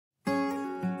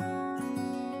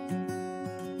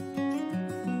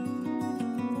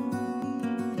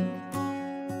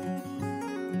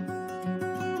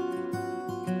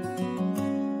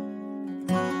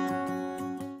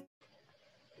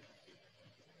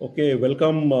Okay,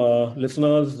 welcome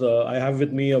listeners. I have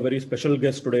with me a very special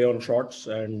guest today on Shorts,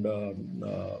 and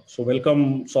so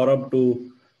welcome Saurabh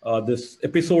to this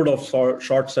episode of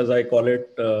Shorts, as I call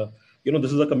it.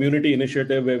 This is a community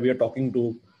initiative where we are talking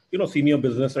to senior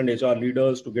business and HR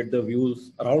leaders to get their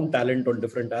views around talent on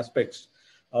different aspects.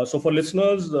 So for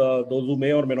listeners, those who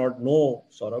may or may not know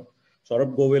Saurabh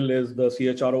Govil is the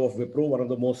CHRO of Wipro, one of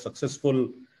the most successful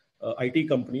IT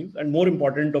companies, and more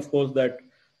important, of course, that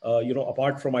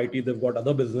apart from IT, they've got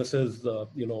other businesses,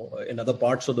 in other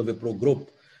parts of the Wipro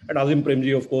group. And Azim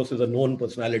Premji, of course, is a known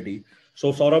personality.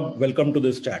 So, Saurabh, welcome to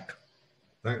this chat.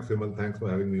 Thanks, Bimal. Thanks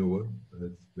for having me over.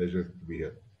 It's a pleasure to be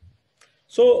here.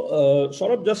 So,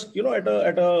 Saurabh, just at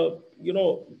a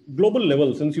global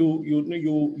level, since you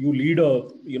lead a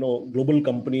global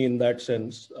company in that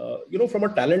sense, from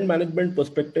a talent management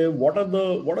perspective, what are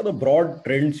the broad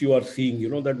trends you are seeing?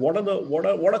 That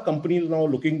what are companies now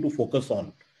looking to focus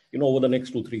on? Over the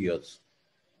next 2-3 years?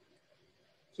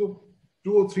 So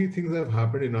 2 or 3 things have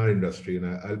happened in our industry, and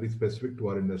I'll be specific to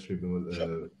our industry,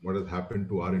 what has happened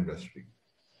to our industry.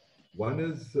 One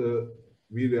is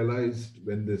we realized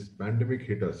when this pandemic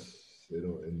hit us,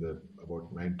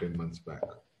 about 9-10 months back,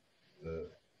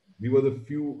 we were the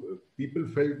few people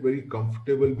felt very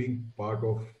comfortable being part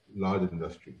of large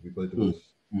industry because it was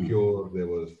pure, there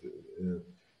was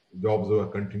jobs were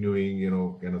continuing,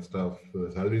 kind of stuff.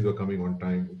 Salaries were coming on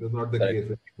time. It was not the case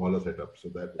with smaller setups. So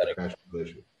that cash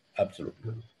issue.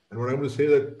 Absolutely. And what I'm going to say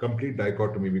is a complete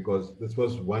dichotomy because this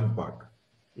was one part.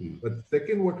 But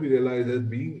second, what we realized is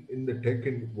being in the tech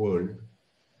world,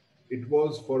 it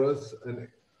was for us a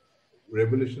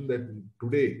revelation that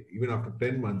today, even after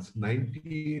 10 months,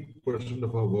 98%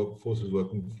 of our workforce is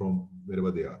working from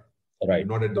wherever they are. Right.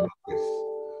 Not at the workplace.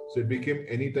 So it became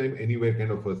anytime, anywhere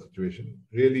kind of a situation,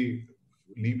 really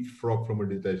leapfrog from a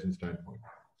digitization standpoint.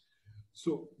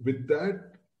 So with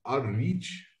that, our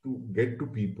reach to get to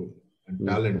people and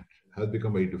talent has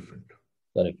become very different.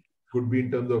 Correct. Could be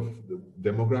in terms of the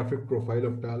demographic profile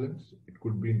of talents. It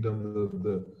could be in terms of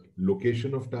the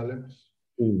location of talents.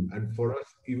 And for us,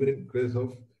 even in case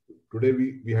of today,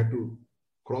 we had to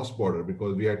cross border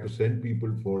because we had to send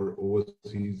people for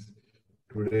overseas.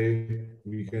 Today,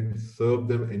 we can serve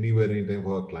them anywhere, anytime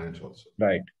for our clients also.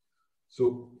 Right.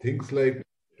 So things like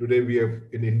today we have,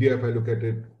 in India, if I look at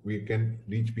it, we can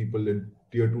reach people in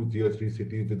tier 2, tier 3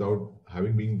 cities without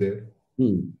having been there.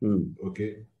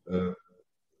 Okay.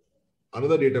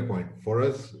 Another data point for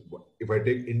us, if I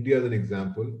take India as an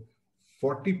example,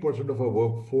 40% of our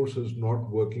workforce is not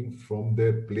working from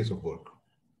their place of work.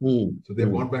 So they've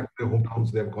gone back to their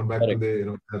hometowns, they've gone back to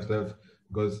their, themselves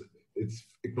because it's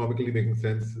economically making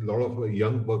sense. A lot of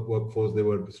young workforce, they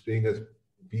were staying as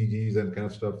PGs and kind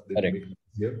of stuff. They make it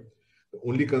easier. The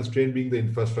only constraint being the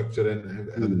infrastructure, and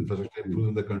as infrastructure improves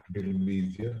in the country, it will be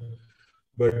easier.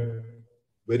 But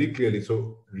very clearly,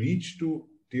 so reach to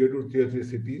tier 2, tier 3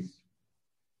 cities,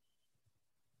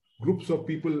 groups of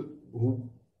people who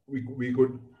we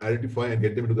could identify and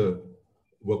get them into the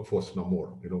workforce now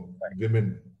more,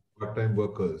 women, part-time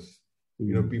workers,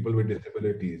 people with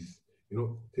disabilities,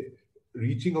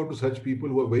 reaching out to such people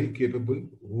who are very capable,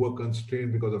 who are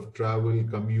constrained because of travel,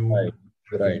 commute.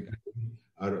 Right.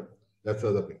 That's the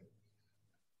other thing.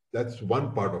 That's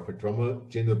one part of it from a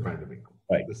change of pandemic.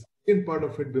 Right. The second part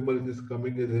of it, Bimal, is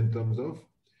coming is in terms of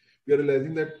we are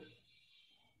realizing that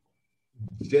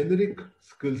generic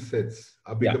skill sets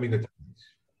are becoming a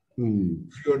challenge.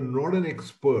 If you're not an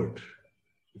expert,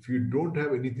 if you don't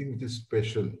have anything which is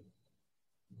special,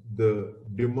 the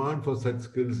demand for such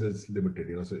skills is limited.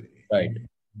 So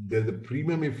there's a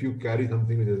premium if you carry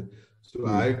something which is. So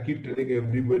I keep telling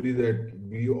everybody that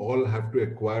we all have to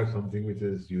acquire something which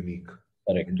is unique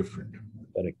and different.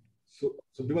 Correct. So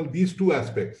Bimal, these two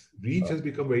aspects, reach has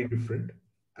become very different,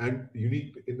 and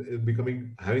unique in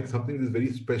becoming having something that is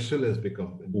very special has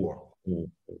become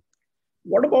important.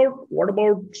 What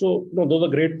about so no, those are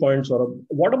great points, Saurabh.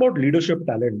 What about leadership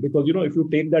talent? Because if you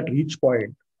take that reach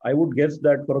point, I would guess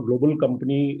that for a global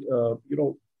company,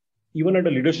 even at a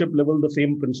leadership level, the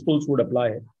same principles would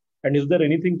apply. And is there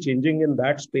anything changing in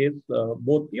that space,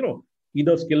 both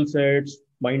either skill sets,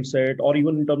 mindset, or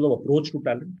even in terms of approach to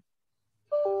talent?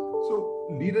 So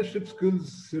leadership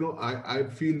skills, I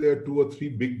feel there are 2 or 3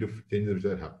 big changes which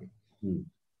are happening.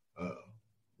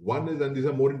 One is, and these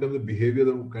are more in terms of behavior,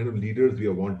 the kind of leaders we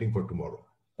are wanting for tomorrow.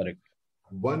 Correct.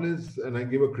 One is, and I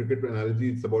give a cricket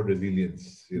analogy, it's about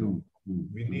resilience.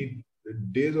 We need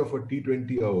days of a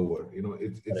T20 are over.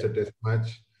 It's a test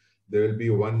match. There will be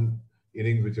one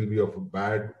innings which will be of a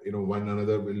bad, one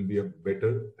another will be a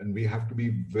better, and we have to be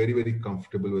very, very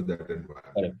comfortable with that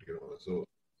environment. So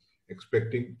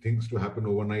expecting things to happen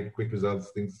overnight, quick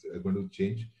results, things are going to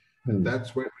change. And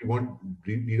that's why we want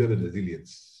leaders with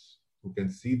resilience, who can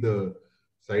see the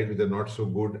side which are not so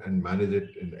good and manage it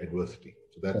in adversity.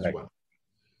 So that's one.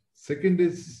 Second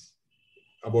is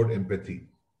about empathy.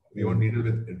 We want leaders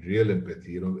with real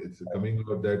empathy. It's coming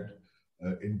out that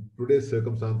in today's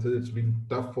circumstances, it's been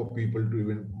tough for people to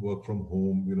even work from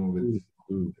home,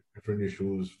 with different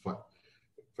issues,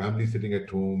 family sitting at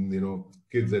home,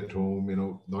 kids at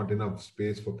home, not enough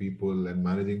space for people and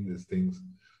managing these things.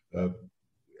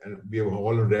 And we have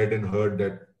all read and heard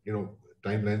that,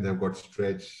 timelines have got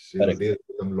stretched, days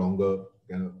become longer.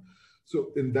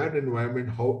 So in that environment,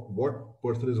 what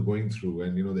person is going through,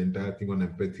 and the entire thing on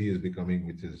empathy is becoming,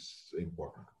 which is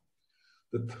important.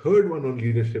 The third one on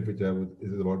leadership, which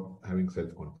is about having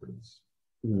self-confidence.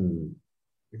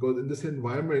 Because in this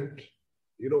environment,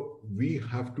 we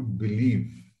have to believe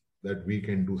that we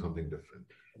can do something different.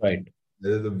 Right.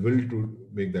 There is a will to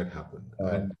make that happen.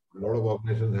 And a lot of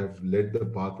organizations have led the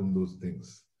path in those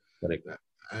things. Correct.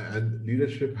 And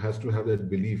leadership has to have that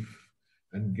belief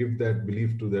and give that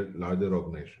belief to the larger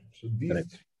organization. So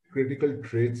these critical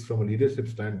traits from a leadership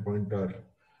standpoint are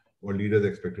what leaders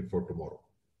expected for tomorrow.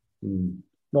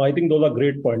 No, I think those are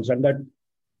great points. And that,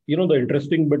 the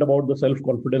interesting bit about the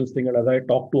self-confidence thing, and as I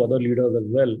talk to other leaders as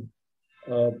well,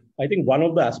 I think one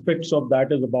of the aspects of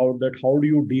that is about that how do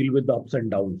you deal with the ups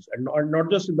and downs, and not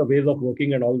just in the ways of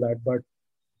working and all that, but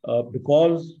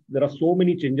because there are so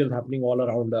many changes happening all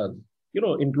around us,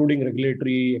 including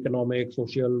regulatory, economic,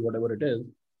 social, whatever it is,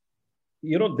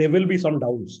 there will be some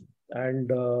downs. And,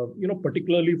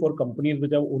 particularly for companies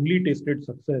which have only tasted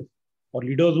success, or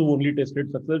leaders who only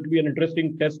tasted success, it will be an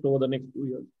interesting test over the next 2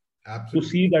 years. Absolutely. To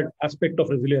see that aspect of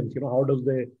resilience, how does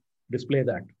they display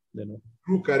that?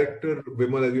 True character,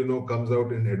 Bimal, as you know, comes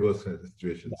out in adverse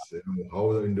situations.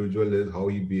 How the individual is, how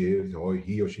he behaves, how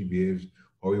he or she behaves,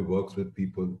 how he works with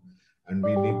people. And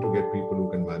we need to get people who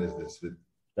can manage this with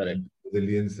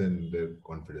resilience and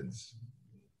confidence.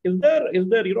 Is there,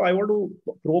 I want to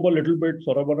probe a little bit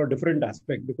sort of on a different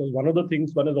aspect, because one of the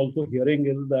things one is also hearing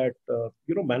is that,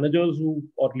 managers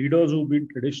or leaders who've been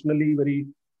traditionally very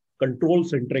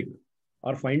control-centric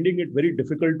are finding it very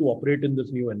difficult to operate in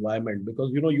this new environment,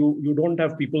 because, you don't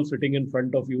have people sitting in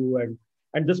front of you,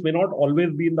 and this may not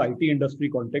always be in the IT industry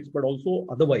context, but also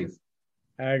otherwise.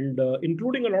 And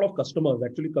including a lot of customers.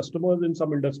 Actually, customers in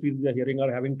some industries we are hearing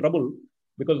are having trouble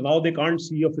because now they can't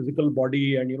see a physical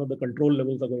body, and the control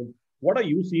levels are going. What are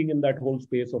you seeing in that whole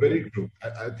space? Very true.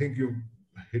 I think you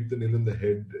hit the nail on the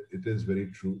head. It is very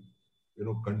true.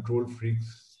 Control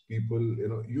freaks people.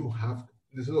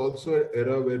 This is also an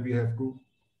era where we have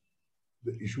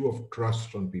the issue of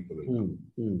trust on people.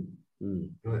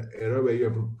 An era where you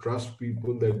have to trust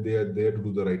people that they are there to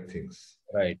do the right things.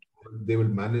 Right. They will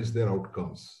manage their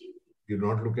outcomes. You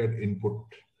not look at input.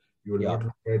 You will not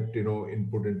look at,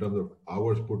 input in terms of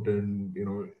hours put in,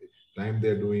 time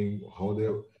they're doing, how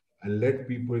they're, and let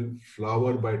people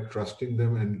flower by trusting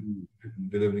them and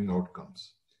delivering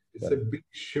outcomes. It's a big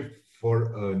shift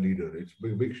for a leader. It's a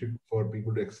big shift for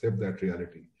people to accept that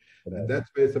reality. And that's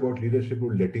why it's about leadership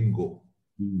or letting go.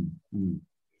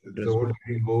 It's about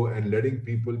letting go and letting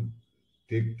people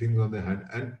take things on their hand.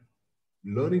 And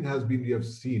learning has been, we have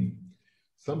seen,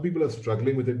 some people are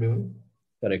struggling with it, Bimal.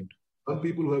 Correct. Some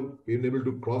people who have been able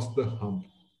to cross the hump,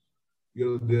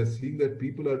 they are seeing that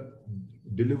people are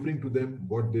delivering to them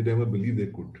what they never believed they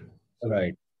could.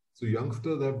 So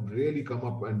youngsters have really come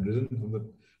up and risen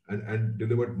from and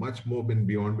delivered much more than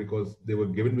beyond, because they were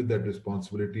given with that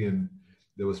responsibility and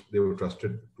they were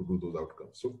trusted to do those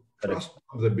outcomes. So trust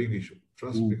becomes a big issue.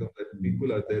 Trust becomes that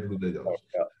people are there to do their jobs.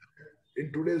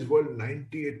 In today's world,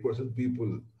 98%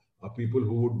 people are people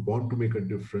who would want to make a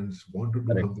difference, want to do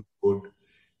something good.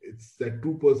 It's that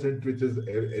 2% which is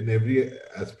in every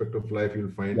aspect of life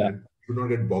you'll find, and you do not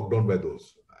get bogged down by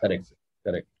those. Correct.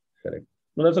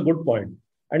 No, that's a good point.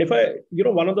 And if I,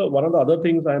 one of the other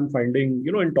things I'm finding,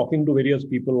 in talking to various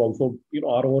people, also,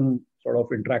 our own sort of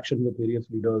interaction with various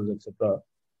leaders, etc.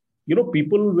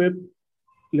 People with,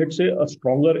 let's say, a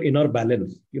stronger inner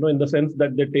balance, in the sense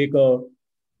that they take a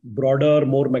broader,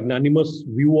 more magnanimous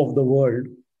view of the world,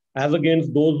 as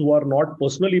against those who are not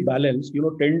personally balanced,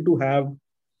 tend to have,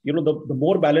 the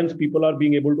more balanced people are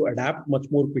being able to adapt much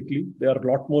more quickly. They are a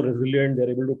lot more resilient. They're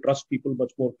able to trust people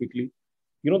much more quickly.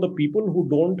 The people who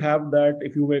don't have that,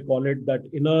 if you may call it, that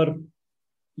inner,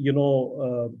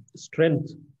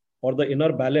 strength or the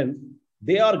inner balance,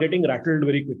 they are getting rattled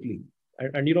very quickly.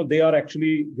 And they are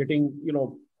actually getting,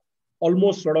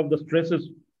 almost sort of the stress is,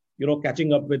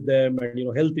 catching up with them,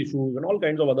 and, health issues and all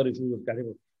kinds of other issues.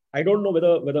 I don't know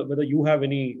whether you have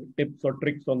any tips or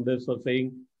tricks on this, or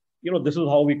saying, this is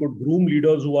how we could groom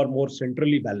leaders who are more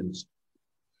centrally balanced.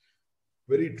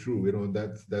 Very true.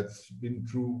 That's been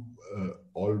true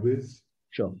always.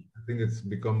 Sure. I think it's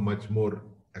become much more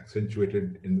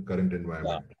accentuated in the current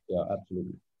environment. Yeah,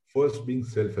 absolutely. First, being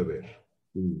self-aware.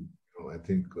 I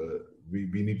think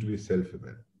we need to be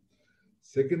self-aware.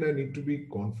 Second, I need to be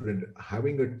confident.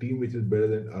 Having a team which is better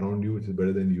than around you, which is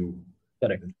better than you.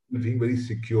 Correct. Being very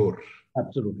secure.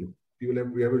 Absolutely.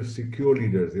 We have secure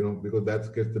leaders, because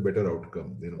that gets the better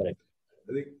outcome. Correct.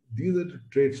 I think these are the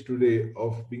traits today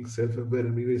of being self-aware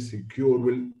and being very secure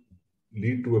will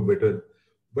lead to a better.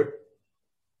 But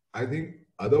I think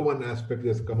other one aspect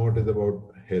that's come out is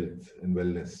about health and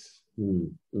wellness.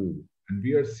 And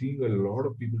we are seeing a lot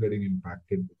of people getting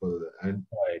impacted because of that. And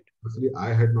personally,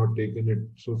 I had not taken it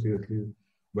so seriously,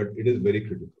 but it is very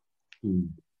critical.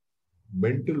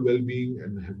 Mental well-being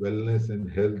and wellness and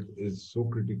health is so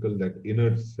critical, that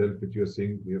inner self which you're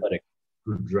saying, we have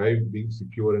to drive being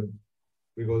secure, and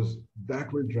because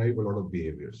that will drive a lot of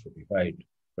behaviors for people.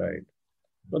 Right.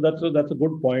 So that's a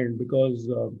good point, because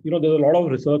there's a lot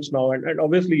of research now, and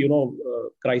obviously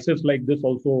crisis like this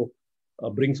also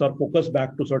brings our focus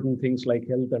back to certain things like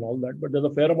health and all that. But there's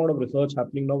a fair amount of research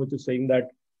happening now which is saying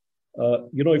that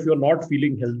if you're not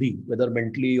feeling healthy, whether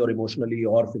mentally or emotionally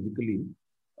or physically,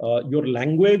 your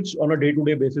language on a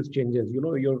day-to-day basis changes.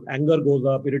 Your anger goes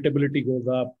up, irritability goes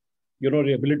up. The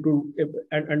ability to,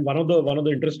 and one of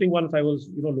the interesting ones I was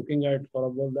looking at,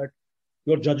 Saurabh, was that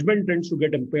your judgment tends to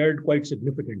get impaired quite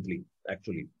significantly.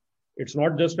 Actually, it's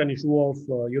not just an issue of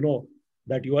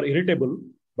that you are irritable,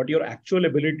 but your actual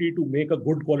ability to make a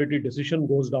good quality decision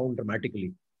goes down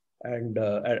dramatically. And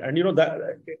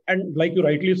that, and like you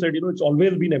rightly said, it's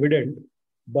always been evident,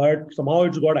 but somehow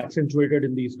it's got accentuated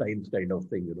in these times, kind of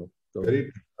thing. So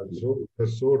you're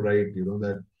so right.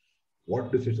 That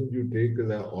what decisions you take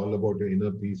is all about your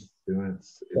inner peace.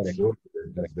 It's very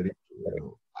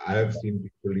true. I have seen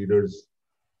people, leaders,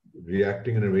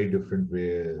 reacting in a very different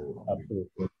way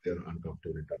because they're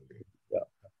uncomfortable internally. Yeah.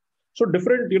 So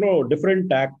different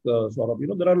tack, Saurabh.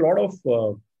 There are a lot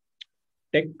of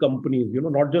tech companies,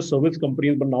 not just service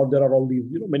companies, but now there are all these,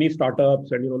 many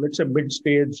startups and, let's say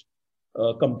mid-stage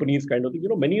companies kind of thing.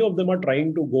 Many of them are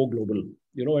trying to go global,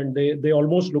 and they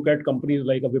almost look at companies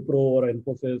like a Wipro or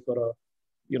Infosys or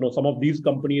some of these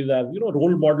companies as,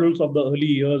 role models of the early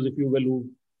years, if you will, who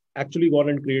actually gone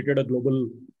and created a global,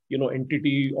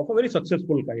 entity of a very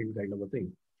successful kind of a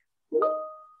thing.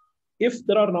 If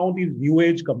there are now these new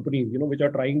age companies, which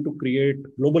are trying to create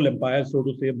global empires, so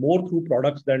to say, more through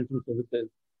products than through services,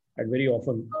 and very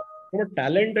often, from a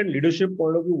talent and leadership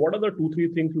point of view, what are the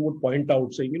 2-3 things you would point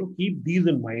out, saying, keep these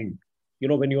in mind,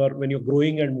 when you're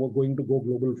growing and we're going to go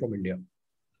global from India?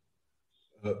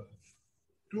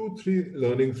 2-3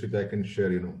 learnings which I can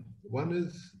share. One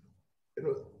is,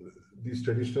 these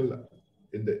traditional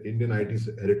in the Indian IT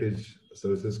heritage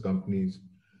services companies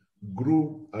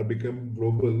become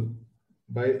global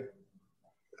and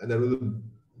there was a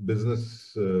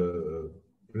business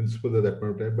principle at that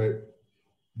point of time, by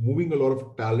moving a lot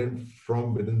of talent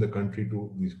from within the country to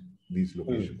these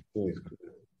locations.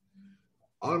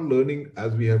 Our learning,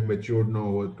 as we have matured now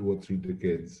over 2 or 3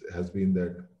 decades, has been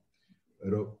that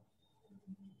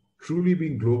truly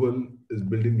being global is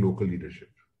building local leadership.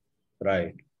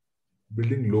 Right.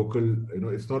 Building local,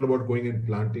 it's not about going and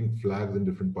planting flags in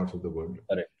different parts of the world.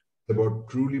 Correct. It's about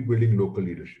truly building local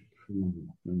leadership.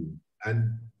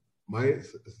 And my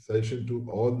suggestion to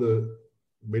all the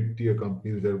mid-tier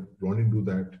companies that are wanting to do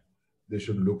that, they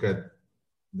should look at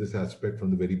this aspect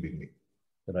from the very beginning.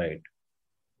 Right.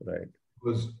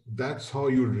 Because that's how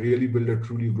you really build a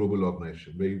truly global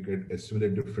organization, where you can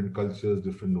assimilate different cultures,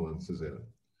 different nuances there.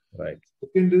 Right.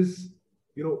 Second is,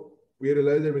 we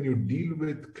realize that when you deal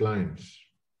with clients,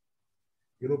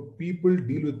 people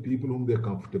deal with people whom they're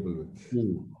comfortable with.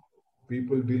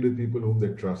 People deal with people whom they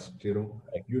trust.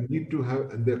 You need to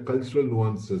have, and their cultural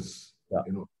nuances.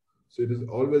 So it is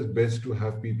always best to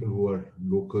have people who are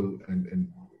local and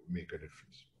make a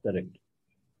difference. Correct.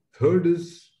 Third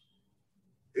is,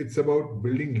 it's about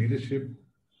building leadership,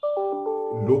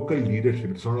 local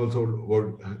leadership. It's not also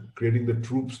about creating the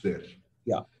troops there.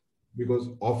 Yeah. Because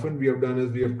often we have done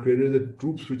is we have created the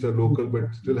troops which are local,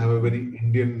 but still have a very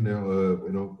Indian,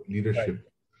 leadership.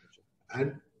 Right.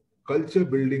 And culture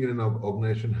building in an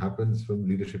organization happens from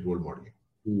leadership role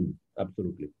modeling.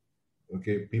 Absolutely.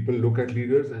 Okay, people look at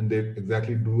leaders and they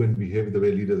exactly do and behave the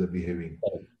way leaders are behaving.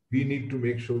 Right. We need to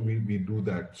make sure we do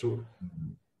that. So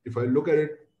if I look at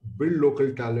it, build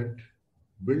local talent,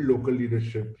 build local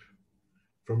leadership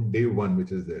from day one,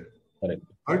 which is there. Correct.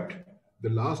 But the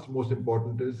last most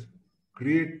important is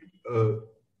create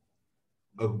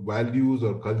a values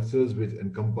or cultures which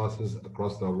encompasses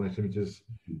across the organization, which is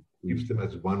keeps them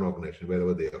as one organization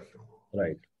wherever they are from.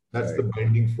 Right. That's the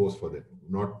binding force for them,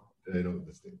 not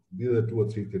this thing. These are the 2 or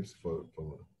 3 tips for.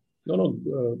 No.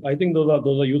 I think those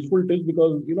are useful tips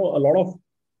because a lot of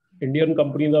Indian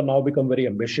companies are now become very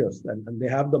ambitious and they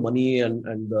have the money and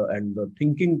the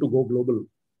thinking to go global.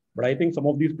 But I think some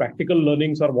of these practical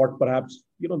learnings are what perhaps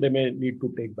they may need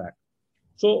to take back.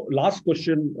 So last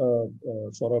question,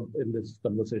 Saurabh, in this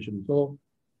conversation. So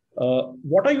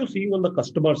what are you seeing on the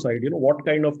customer side? What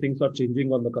kind of things are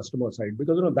changing on the customer side?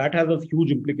 Because that has a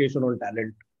huge implication on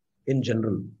talent in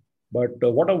general. But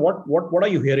what are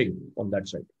you hearing on that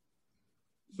side?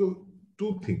 So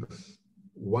 2 things.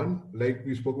 One, like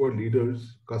we spoke about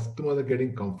leaders, customers are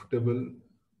getting comfortable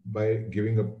by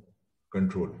giving up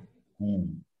control.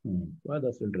 Well,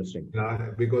 that's interesting.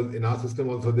 Because in our system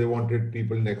also, they wanted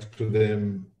people next to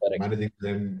them,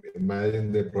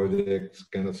 managing their projects,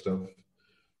 kind of stuff.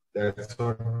 That's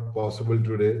not possible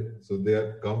today. So they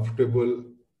are comfortable,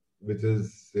 which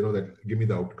is, that give me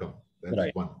the outcome.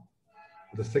 That's one.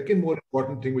 The second more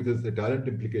important thing, which is the talent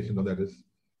implication of that is,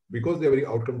 because they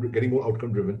are getting more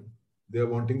outcome driven, they are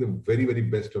wanting the very, very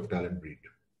best of talent breed.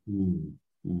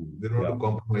 They don't want to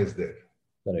compromise there.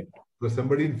 Correct. Because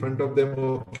somebody in front of them,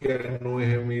 okay, I know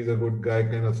him, he's a good guy,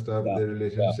 kind of stuff, their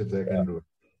relationships, I can do it.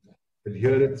 But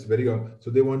here it's very, so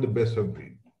they want the best of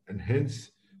breed. And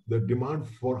hence, the demand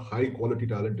for high quality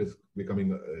talent is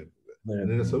becoming,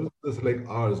 and in a service like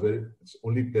ours, where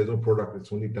there's no product,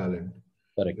 it's only talent.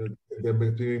 Correct. They're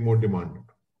becoming more demanded.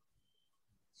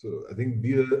 So I think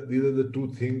these are the 2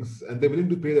 things, and they're willing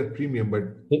to pay that premium. But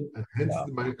and hence,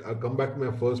 I'll come back to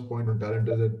my first point on talent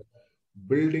is that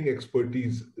building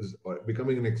expertise is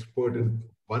becoming an expert in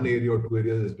one area or 2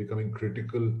 areas is becoming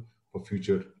critical for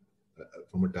future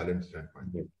from a talent standpoint.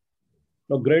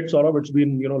 No, great, Saurabh. It's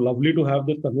been lovely to have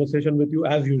this conversation with you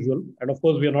as usual. And of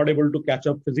course, we are not able to catch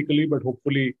up physically, but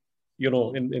hopefully,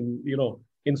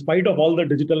 in spite of all the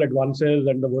digital advances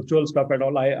and the virtual stuff and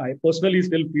all, I personally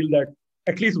still feel that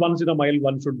at least once in a while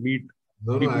one should meet.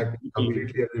 No, I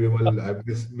completely agree. I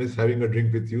miss having a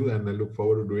drink with you, and I look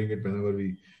forward to doing it whenever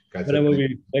we catch up. Whenever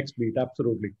we next meet,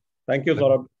 absolutely. Thank you,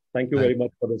 Saurabh. Thank you very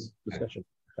much for this discussion.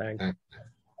 Thanks.